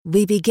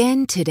We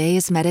begin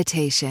today's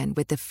meditation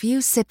with a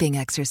few sipping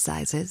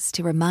exercises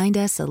to remind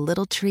us a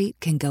little treat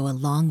can go a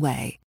long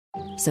way.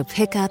 So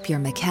pick up your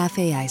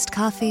McCafe iced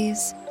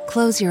coffees,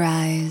 close your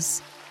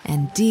eyes,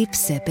 and deep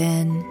sip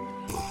in.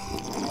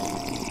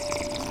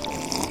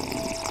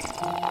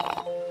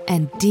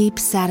 And deep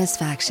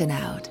satisfaction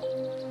out.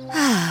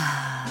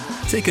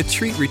 Take a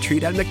treat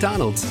retreat at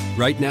McDonald's.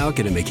 Right now,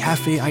 get a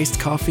McCafe iced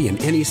coffee in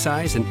any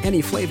size and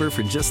any flavor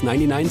for just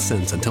 99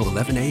 cents until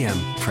 11 a.m.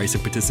 Price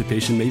of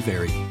participation may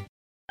vary.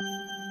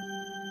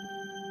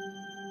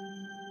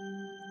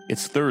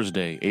 It's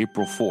Thursday,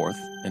 April 4th,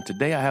 and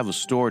today I have a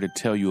story to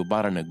tell you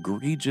about an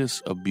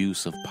egregious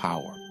abuse of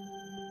power.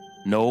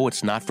 No,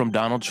 it's not from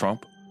Donald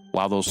Trump.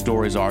 While those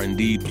stories are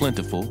indeed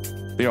plentiful,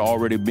 they are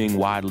already being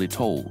widely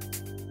told.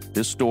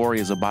 This story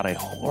is about a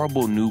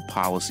horrible new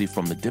policy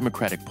from the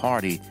Democratic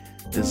Party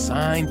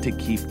designed to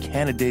keep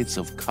candidates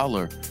of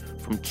color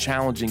from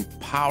challenging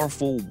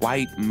powerful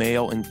white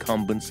male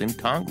incumbents in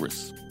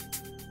Congress,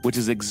 which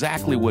is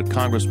exactly what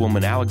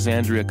Congresswoman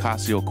Alexandria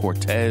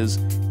Ocasio-Cortez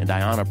and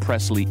Ayanna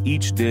Pressley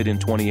each did in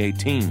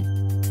 2018.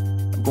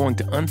 I'm going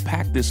to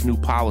unpack this new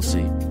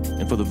policy,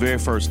 and for the very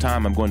first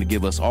time, I'm going to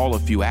give us all a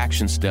few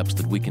action steps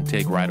that we can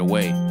take right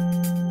away.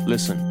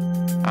 Listen,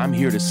 I'm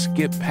here to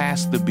skip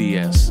past the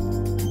BS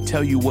and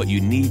tell you what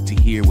you need to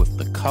hear with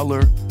the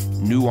color,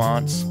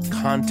 nuance,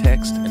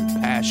 context,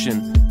 and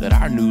passion that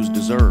our news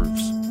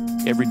deserves.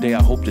 Every day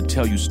I hope to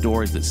tell you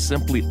stories that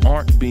simply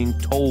aren't being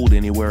told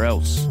anywhere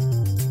else.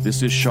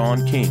 This is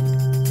Sean King,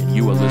 and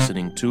you are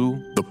listening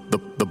to The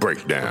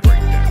Breakdown. The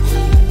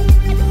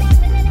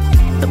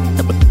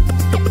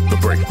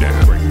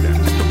Breakdown.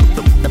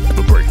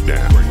 The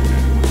Breakdown.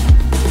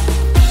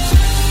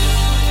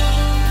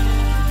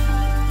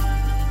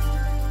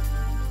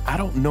 I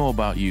don't know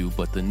about you,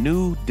 but the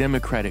new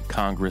Democratic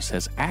Congress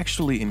has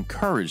actually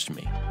encouraged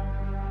me.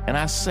 And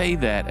I say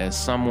that as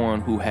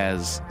someone who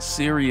has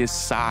serious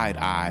side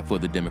eye for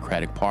the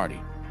Democratic Party.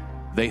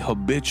 They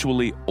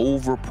habitually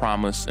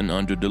overpromise and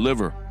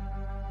underdeliver.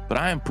 But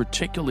I am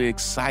particularly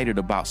excited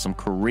about some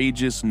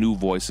courageous new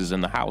voices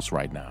in the House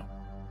right now.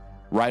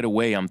 Right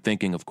away, I'm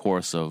thinking, of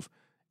course, of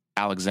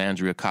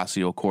Alexandria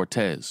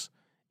Ocasio-Cortez,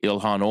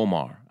 Ilhan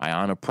Omar,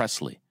 Ayanna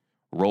Pressley,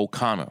 Ro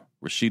Khanna,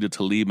 Rashida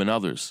Tlaib, and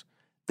others.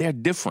 They're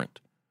different.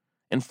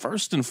 And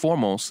first and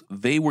foremost,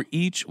 they were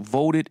each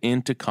voted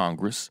into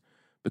Congress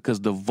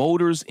because the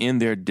voters in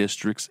their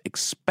districts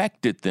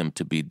expected them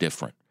to be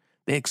different.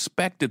 They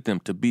expected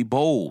them to be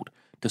bold,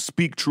 to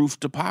speak truth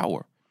to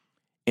power.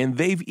 And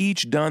they've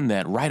each done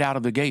that right out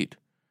of the gate.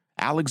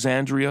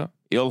 Alexandria,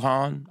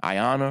 Ilhan,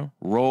 Ayanna,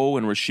 Ro,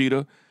 and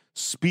Rashida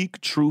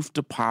speak truth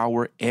to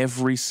power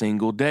every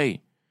single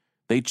day.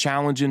 They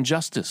challenge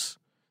injustice.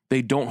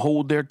 They don't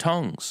hold their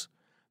tongues.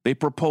 They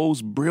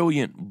propose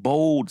brilliant,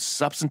 bold,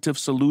 substantive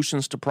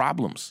solutions to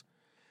problems.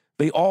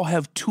 They all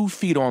have 2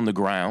 feet on the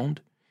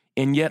ground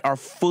and yet are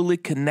fully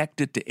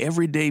connected to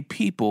everyday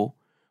people,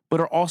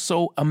 but are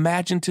also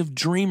imaginative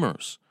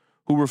dreamers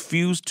who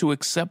refuse to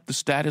accept the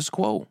status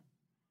quo.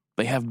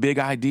 They have big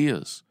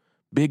ideas,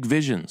 big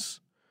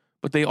visions,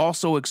 but they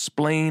also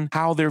explain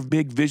how their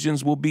big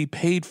visions will be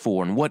paid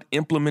for and what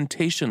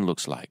implementation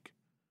looks like.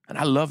 And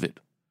I love it.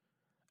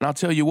 And I'll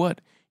tell you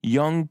what,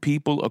 young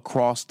people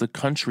across the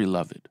country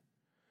love it.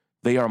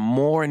 They are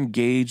more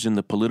engaged in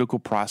the political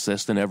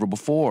process than ever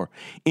before,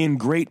 in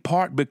great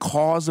part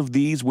because of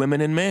these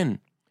women and men.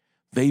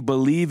 They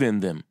believe in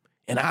them,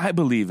 and I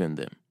believe in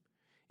them.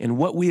 And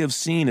what we have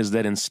seen is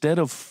that instead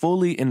of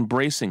fully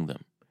embracing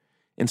them,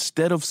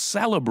 instead of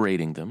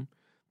celebrating them,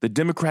 the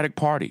Democratic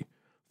Party,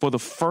 for the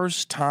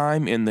first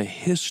time in the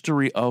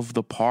history of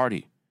the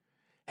party,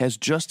 has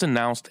just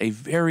announced a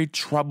very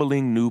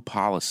troubling new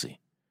policy.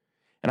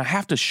 And I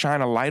have to shine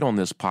a light on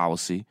this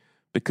policy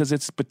because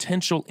its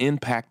potential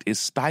impact is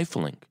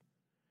stifling.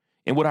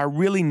 And what I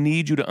really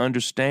need you to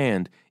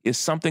understand is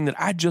something that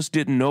I just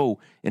didn't know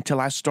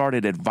until I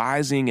started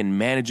advising and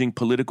managing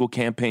political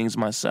campaigns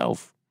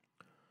myself.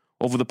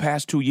 Over the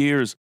past 2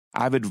 years,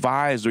 I've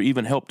advised or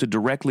even helped to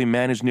directly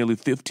manage nearly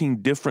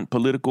 15 different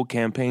political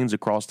campaigns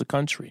across the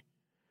country.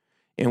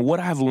 And what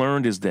I've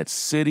learned is that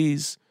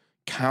cities,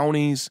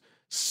 counties,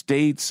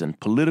 states, and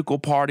political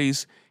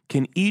parties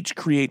can each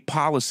create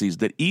policies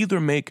that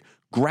either make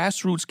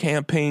grassroots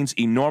campaigns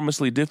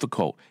enormously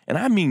difficult, and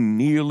I mean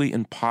nearly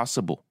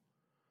impossible,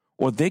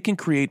 or they can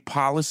create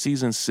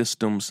policies and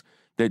systems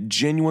that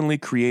genuinely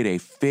create a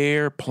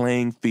fair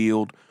playing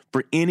field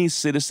for any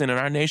citizen in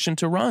our nation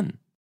to run.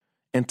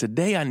 And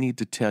today I need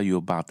to tell you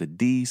about the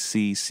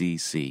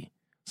DCCC.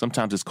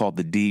 Sometimes it's called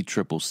the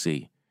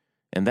DCCC,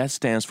 and that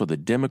stands for the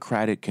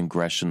Democratic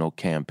Congressional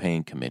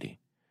Campaign Committee.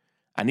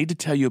 I need to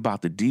tell you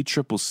about the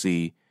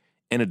DCCC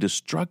and a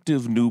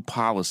destructive new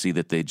policy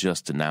that they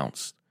just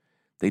announced.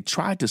 They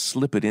tried to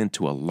slip it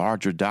into a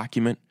larger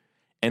document,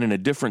 and in a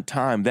different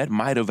time, that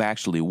might have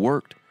actually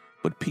worked,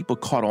 but people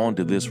caught on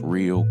to this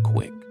real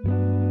quick.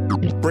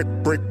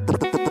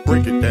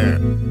 Break it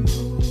down.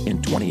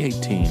 In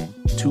 2018,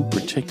 2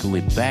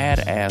 particularly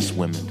badass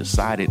women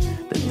decided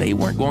that they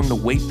weren't going to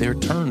wait their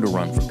turn to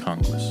run for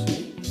Congress.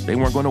 They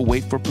weren't going to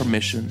wait for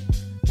permission.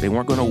 They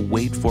weren't going to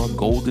wait for a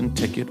golden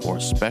ticket or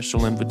a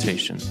special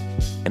invitation.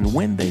 And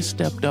when they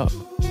stepped up,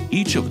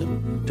 each of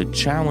them, to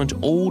challenge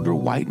older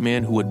white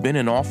men who had been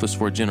in office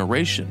for a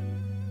generation,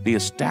 the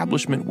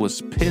establishment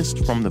was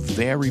pissed from the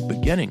very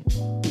beginning.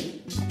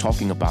 I'm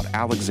talking about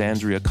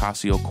Alexandria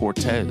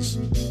Ocasio-Cortez,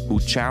 who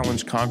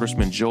challenged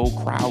Congressman Joe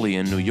Crowley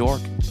in New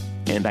York,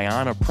 and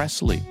Ayanna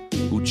Pressley,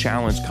 who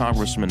challenged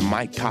Congressman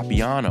Mike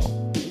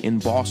Capuano in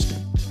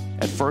Boston.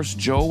 At first,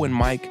 Joe and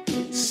Mike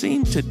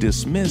seemed to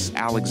dismiss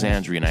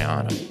Alexandria and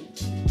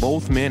Ayanna.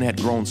 Both men had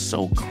grown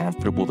so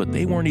comfortable that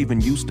they weren't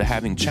even used to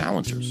having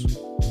challengers.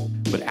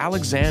 But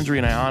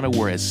Alexandria and Ayanna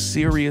were as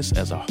serious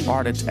as a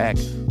heart attack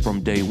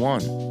from day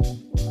one.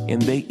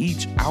 And they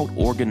each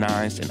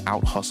out-organized and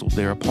out-hustled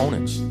their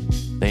opponents.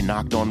 They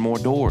knocked on more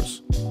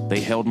doors. They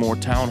held more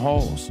town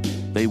halls.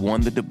 They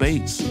won the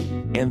debates.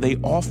 And they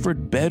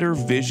offered better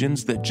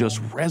visions that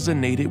just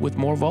resonated with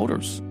more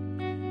voters.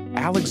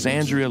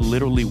 Alexandria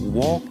literally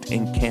walked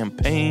and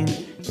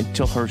campaigned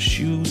until her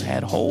shoes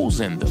had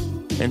holes in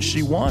them, and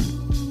she won.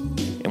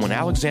 And when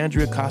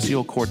Alexandria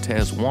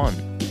Ocasio-Cortez won,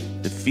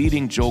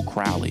 defeating Joe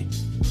Crowley,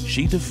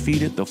 she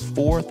defeated the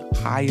fourth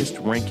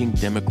highest-ranking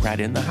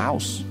Democrat in the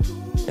House.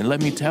 And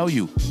let me tell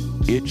you,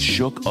 it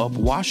shook up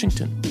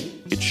Washington.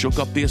 It shook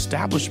up the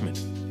establishment.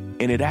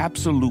 And it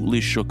absolutely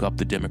shook up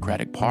the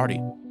Democratic Party.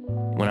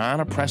 When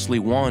Ayanna Pressley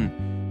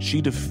won, she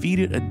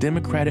defeated a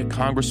Democratic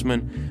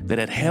congressman that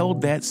had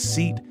held that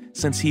seat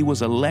since he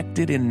was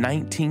elected in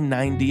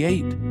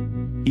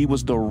 1998. He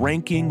was the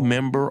ranking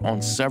member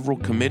on several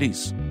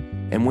committees.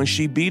 And when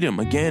she beat him,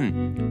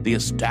 again, the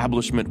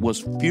establishment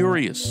was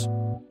furious.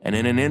 And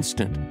in an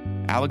instant,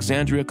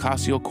 Alexandria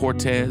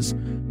Ocasio-Cortez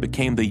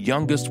became the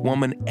youngest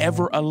woman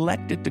ever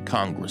elected to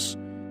Congress.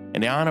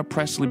 And Ayanna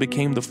Pressley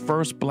became the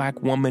first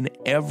black woman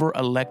ever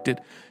elected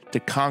to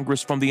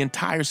Congress from the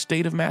entire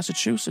state of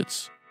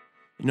Massachusetts.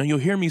 You know, you'll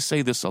hear me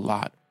say this a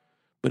lot,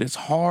 but it's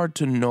hard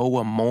to know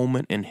a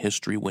moment in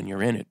history when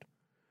you're in it.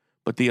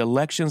 But the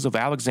elections of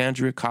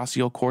Alexandria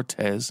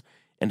Ocasio-Cortez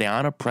and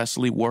Ayanna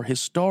Pressley were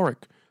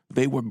historic.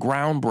 They were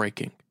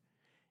groundbreaking.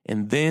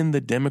 And then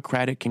the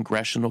Democratic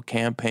Congressional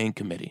Campaign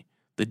Committee,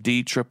 the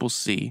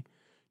DCCC,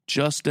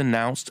 just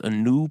announced a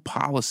new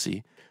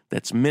policy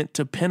that's meant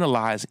to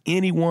penalize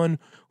anyone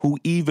who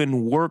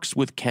even works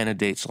with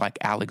candidates like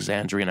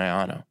Alexandria and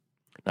Ayanna.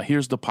 Now,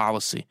 here's the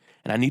policy,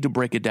 and I need to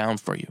break it down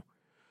for you.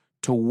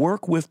 To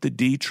work with the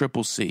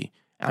DCCC,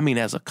 I mean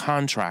as a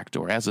contractor,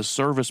 or as a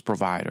service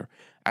provider,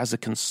 as a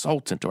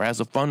consultant, or as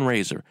a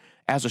fundraiser,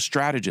 as a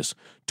strategist,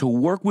 to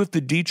work with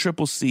the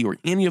DCCC or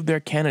any of their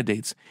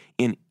candidates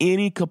in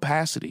any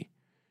capacity,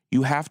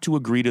 you have to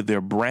agree to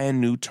their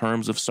brand new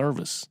terms of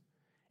service.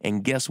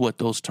 And guess what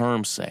those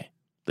terms say?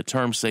 The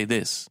terms say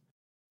this: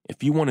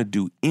 if you want to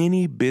do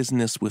any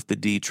business with the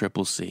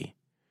DCCC,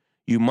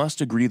 you must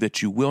agree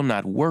that you will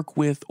not work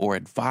with or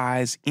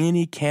advise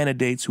any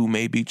candidates who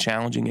may be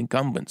challenging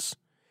incumbents.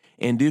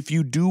 And if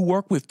you do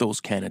work with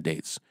those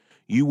candidates,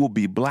 you will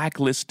be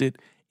blacklisted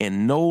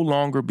and no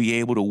longer be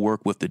able to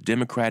work with the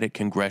Democratic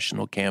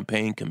Congressional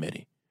Campaign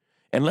Committee.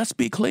 And let's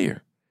be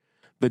clear,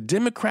 the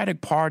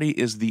Democratic Party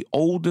is the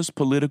oldest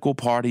political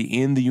party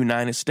in the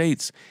United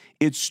States.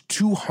 It's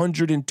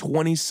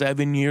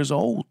 227 years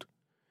old.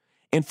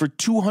 And for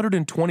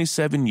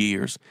 227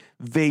 years,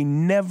 they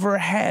never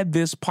had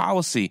this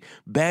policy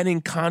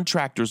banning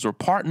contractors or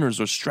partners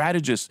or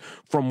strategists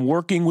from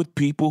working with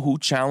people who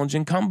challenge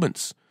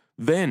incumbents.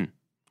 Then,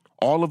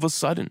 all of a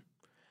sudden,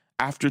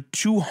 after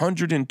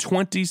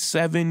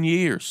 227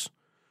 years,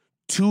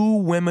 two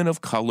women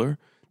of color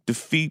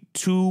defeat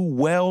two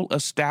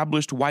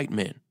well-established white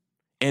men.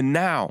 And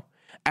now,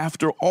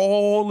 after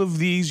all of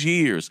these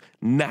years,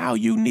 now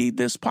you need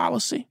this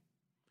policy?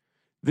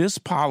 This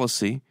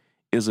policy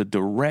is a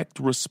direct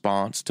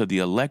response to the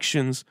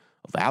elections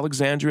of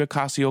Alexandria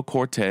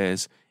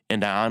Ocasio-Cortez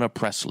and Ayanna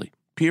Pressley,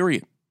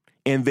 period.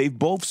 And they've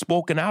both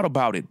spoken out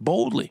about it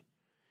boldly.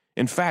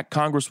 In fact,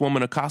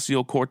 Congresswoman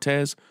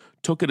Ocasio-Cortez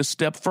took it a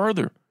step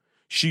further.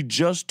 She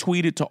just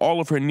tweeted to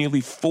all of her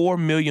nearly 4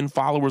 million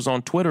followers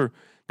on Twitter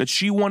that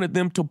she wanted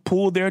them to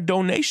pull their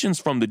donations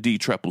from the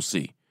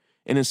DCCC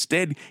and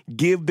instead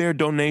give their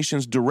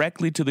donations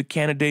directly to the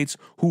candidates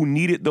who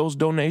needed those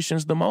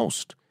donations the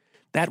most.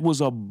 That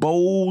was a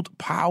bold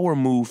power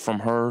move from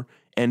her,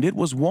 and it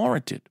was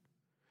warranted.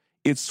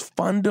 It's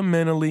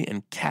fundamentally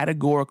and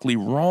categorically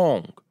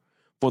wrong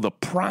for the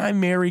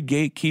primary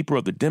gatekeeper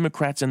of the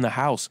Democrats in the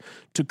House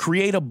to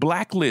create a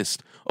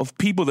blacklist of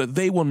people that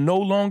they will no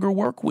longer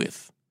work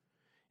with.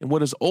 And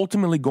what is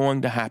ultimately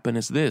going to happen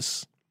is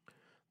this: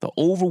 the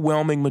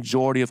overwhelming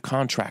majority of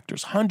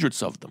contractors,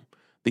 hundreds of them,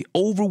 the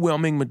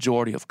overwhelming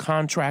majority of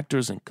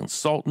contractors and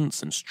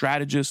consultants and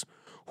strategists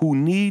who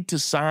need to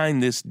sign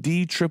this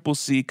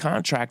DCCC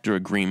contractor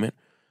agreement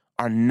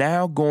are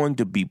now going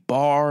to be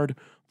barred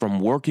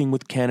from working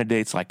with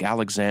candidates like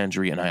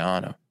Alexandria and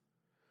Ayanna.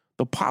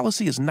 The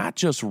policy is not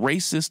just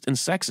racist and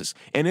sexist,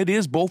 and it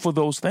is both of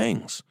those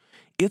things.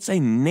 It's a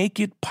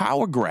naked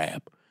power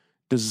grab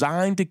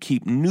designed to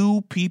keep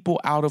new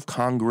people out of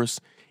Congress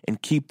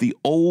and keep the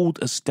old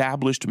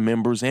established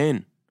members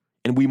in,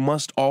 and we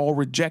must all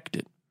reject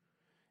it.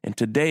 And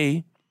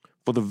today,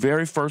 for the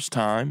very first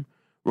time,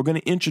 we're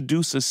going to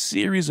introduce a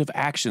series of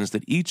actions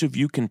that each of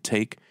you can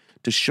take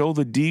to show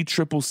the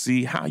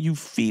DCCC how you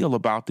feel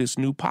about this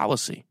new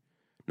policy.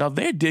 Now,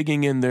 they're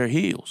digging in their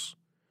heels,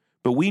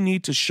 but we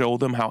need to show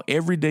them how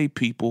everyday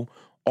people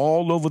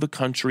all over the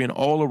country and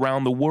all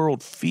around the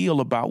world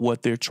feel about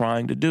what they're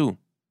trying to do.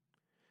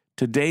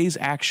 Today's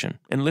action,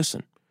 and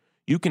listen,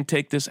 you can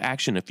take this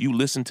action if you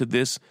listen to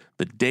this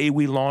the day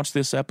we launch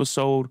this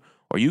episode,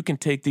 or you can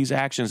take these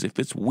actions if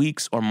it's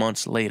weeks or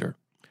months later.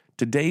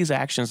 Today's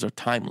actions are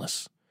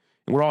timeless.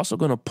 And we're also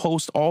going to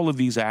post all of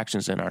these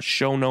actions in our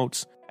show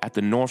notes at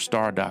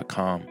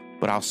thenorthstar.com.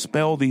 But I'll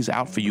spell these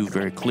out for you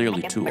very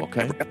clearly too,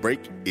 okay? Break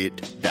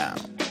it down.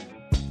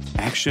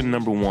 Action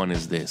number 1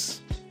 is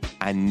this.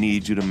 I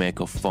need you to make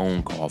a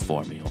phone call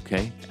for me,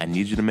 okay? I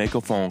need you to make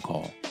a phone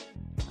call.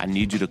 I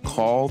need you to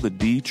call the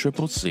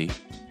DCCC,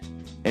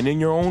 and in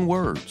your own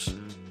words,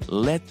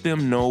 let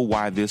them know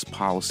why this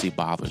policy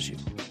bothers you.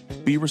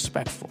 Be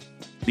respectful.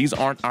 These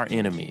aren't our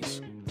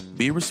enemies.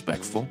 Be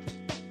respectful,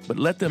 but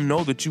let them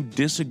know that you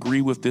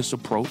disagree with this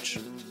approach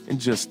and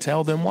just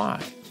tell them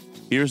why.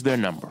 Here's their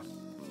number.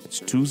 It's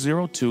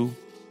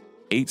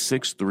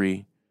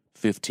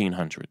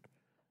 202-863-1500.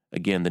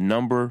 Again, the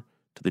number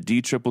to the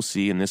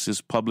DCCC, and this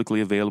is publicly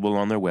available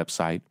on their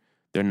website,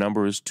 their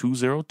number is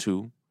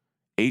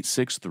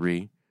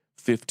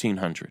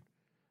 202-863-1500.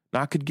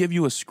 Now, I could give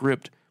you a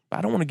script, but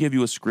I don't want to give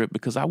you a script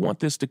because I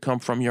want this to come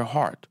from your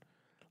heart.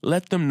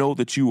 Let them know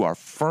that you are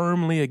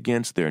firmly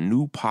against their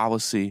new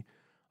policy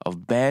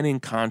of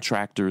banning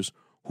contractors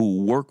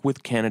who work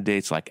with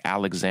candidates like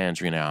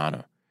Alexandria and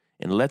Ayanna.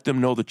 And let them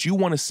know that you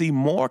want to see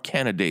more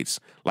candidates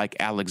like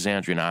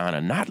Alexandria and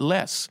Ayanna, not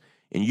less.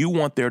 And you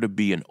want there to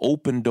be an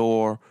open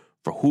door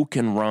for who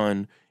can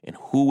run and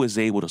who is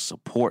able to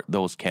support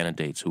those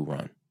candidates who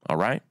run. All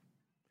right?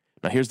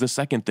 Now, here's the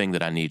second thing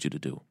that I need you to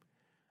do.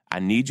 I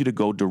need you to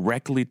go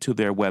directly to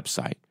their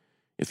website.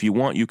 If you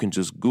want, you can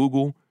just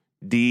Google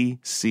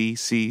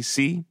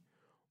DCCC,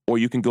 or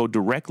you can go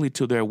directly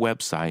to their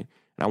website,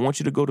 and I want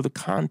you to go to the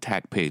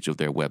contact page of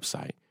their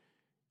website.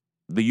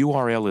 The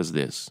URL is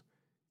this,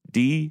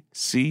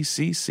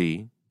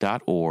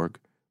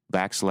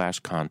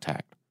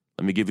 dccc.org/contact.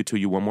 Let me give it to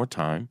you one more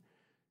time,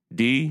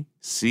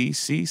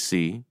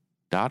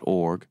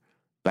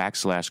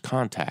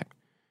 dccc.org/contact.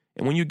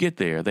 And when you get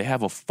there, they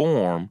have a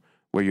form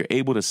where you're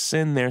able to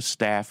send their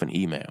staff an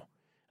email.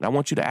 And I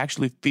want you to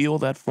actually fill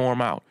that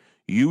form out.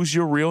 Use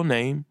your real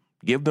name.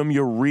 Give them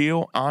your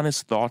real,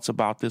 honest thoughts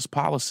about this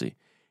policy.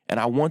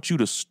 And I want you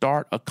to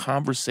start a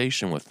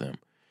conversation with them,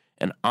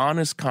 an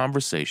honest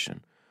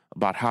conversation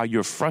about how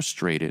you're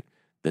frustrated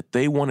that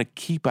they want to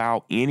keep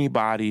out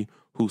anybody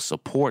who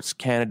supports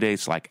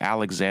candidates like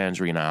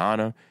Alexandria and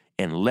Ayanna,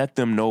 and let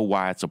them know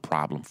why it's a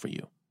problem for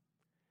you.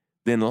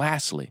 Then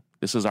lastly,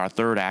 this is our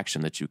third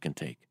action that you can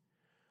take.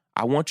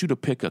 I want you to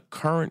pick a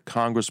current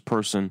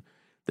congressperson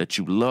that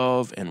you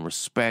love and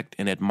respect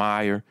and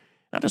admire.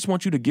 I just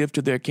want you to give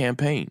to their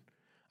campaign.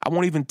 I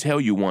won't even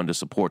tell you one to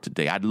support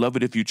today. I'd love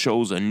it if you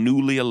chose a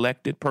newly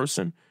elected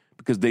person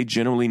because they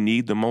generally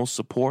need the most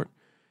support.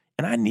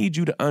 And I need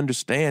you to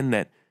understand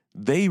that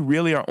they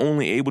really are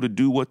only able to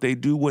do what they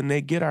do when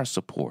they get our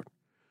support.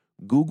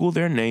 Google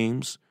their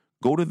names,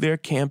 go to their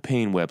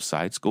campaign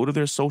websites, go to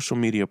their social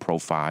media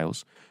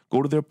profiles,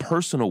 go to their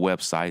personal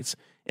websites,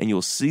 and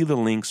you'll see the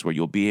links where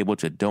you'll be able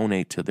to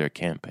donate to their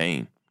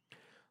campaign.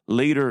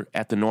 Later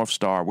at the North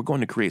Star, we're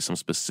going to create some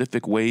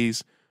specific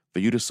ways for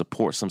you to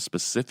support some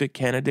specific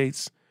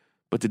candidates.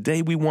 But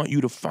today we want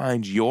you to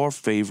find your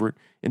favorite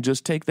and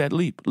just take that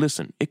leap.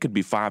 Listen, it could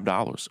be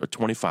 $5 or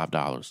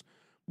 $25,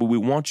 but we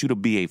want you to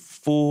be a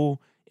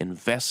full,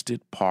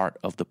 invested part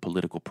of the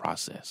political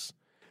process.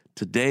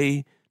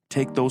 Today,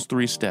 take those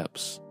 3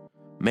 steps.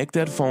 Make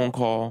that phone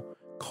call,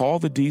 call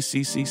the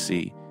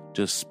DCCC,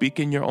 just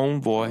speak in your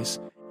own voice,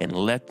 and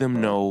let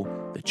them know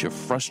that you're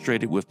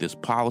frustrated with this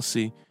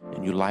policy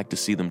and you'd like to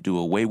see them do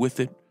away with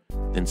it.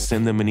 Then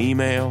send them an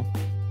email,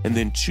 and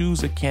then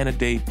choose a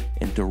candidate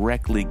and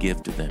directly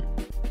give to them.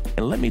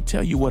 And let me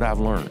tell you what I've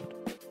learned.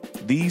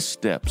 These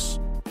steps,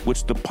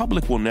 which the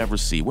public will never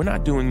see, we're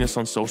not doing this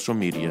on social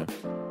media,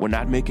 we're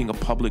not making a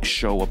public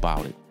show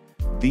about it.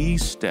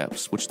 These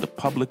steps, which the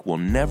public will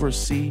never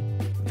see,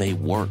 they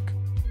work.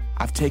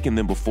 I've taken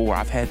them before.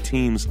 I've had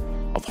teams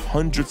of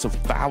hundreds of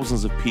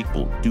thousands of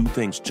people do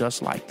things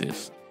just like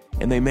this,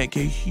 and they make a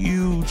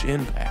huge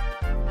impact.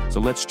 So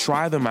let's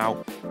try them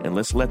out, and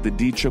let's let the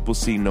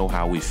DCCC know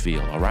how we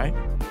feel, all right?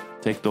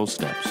 Take those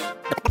steps.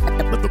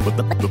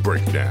 The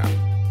breakdown.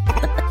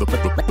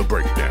 The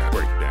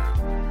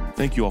breakdown.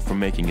 Thank you all for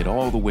making it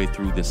all the way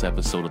through this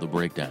episode of The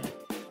Breakdown.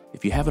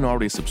 If you haven't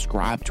already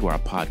subscribed to our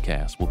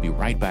podcast, we'll be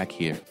right back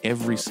here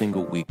every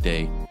single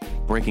weekday,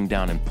 breaking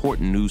down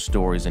important news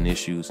stories and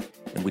issues.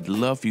 And we'd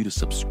love for you to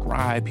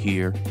subscribe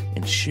here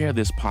and share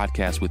this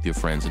podcast with your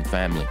friends and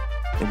family.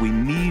 And we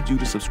need you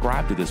to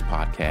subscribe to this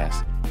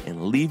podcast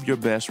and leave your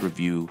best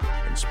review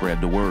and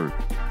spread the word.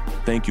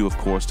 Thank you, of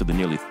course, to the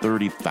nearly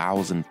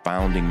 30,000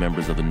 founding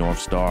members of the North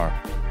Star,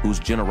 whose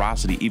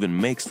generosity even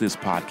makes this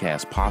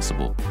podcast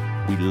possible.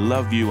 We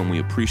love you and we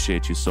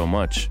appreciate you so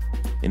much.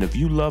 And if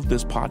you love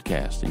this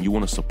podcast and you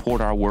want to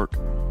support our work,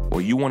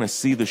 or you want to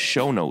see the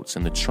show notes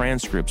and the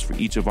transcripts for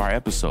each of our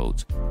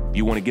episodes,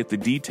 you want to get the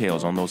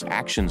details on those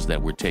actions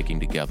that we're taking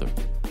together,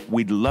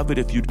 we'd love it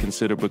if you'd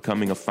consider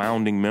becoming a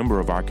founding member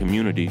of our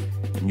community,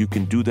 and you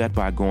can do that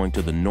by going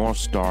to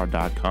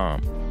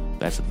thenorthstar.com.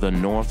 That's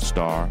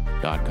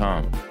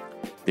thenorthstar.com.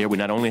 There we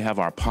not only have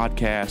our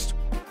podcast,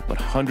 but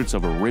hundreds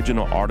of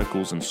original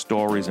articles and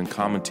stories and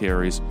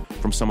commentaries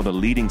from some of the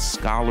leading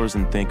scholars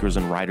and thinkers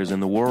and writers in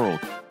the world.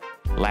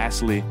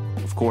 Lastly,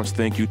 of course,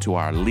 thank you to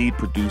our lead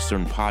producer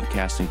and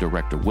podcasting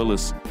director,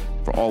 Willis,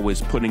 for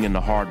always putting in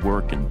the hard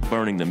work and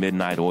burning the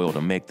midnight oil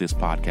to make this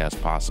podcast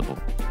possible.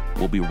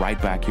 We'll be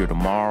right back here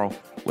tomorrow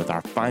with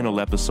our final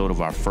episode of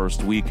our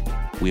first week.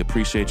 We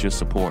appreciate your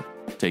support.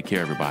 Take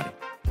care, everybody.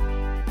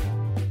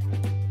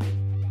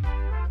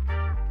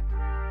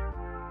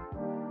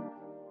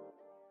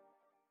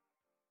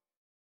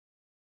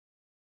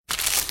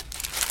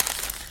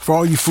 For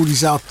all you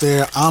foodies out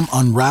there, I'm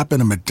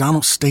unwrapping a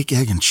McDonald's steak,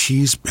 egg, and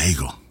cheese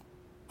bagel.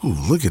 Ooh,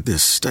 look at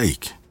this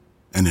steak.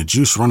 And the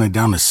juice running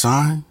down the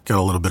side. Got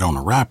a little bit on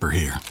the wrapper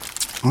here.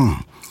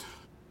 And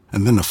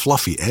then the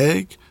fluffy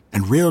egg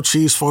and real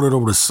cheese folded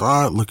over the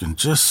side, looking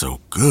just so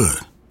good.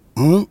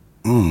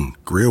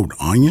 Grilled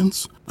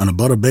onions and a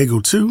butter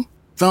bagel too.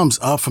 Thumbs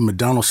up for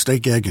McDonald's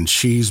steak, egg, and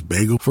cheese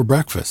bagel for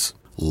breakfast.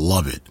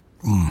 Love it.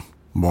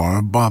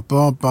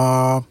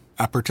 Ba-ba-ba-ba.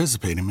 I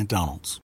participate in McDonald's.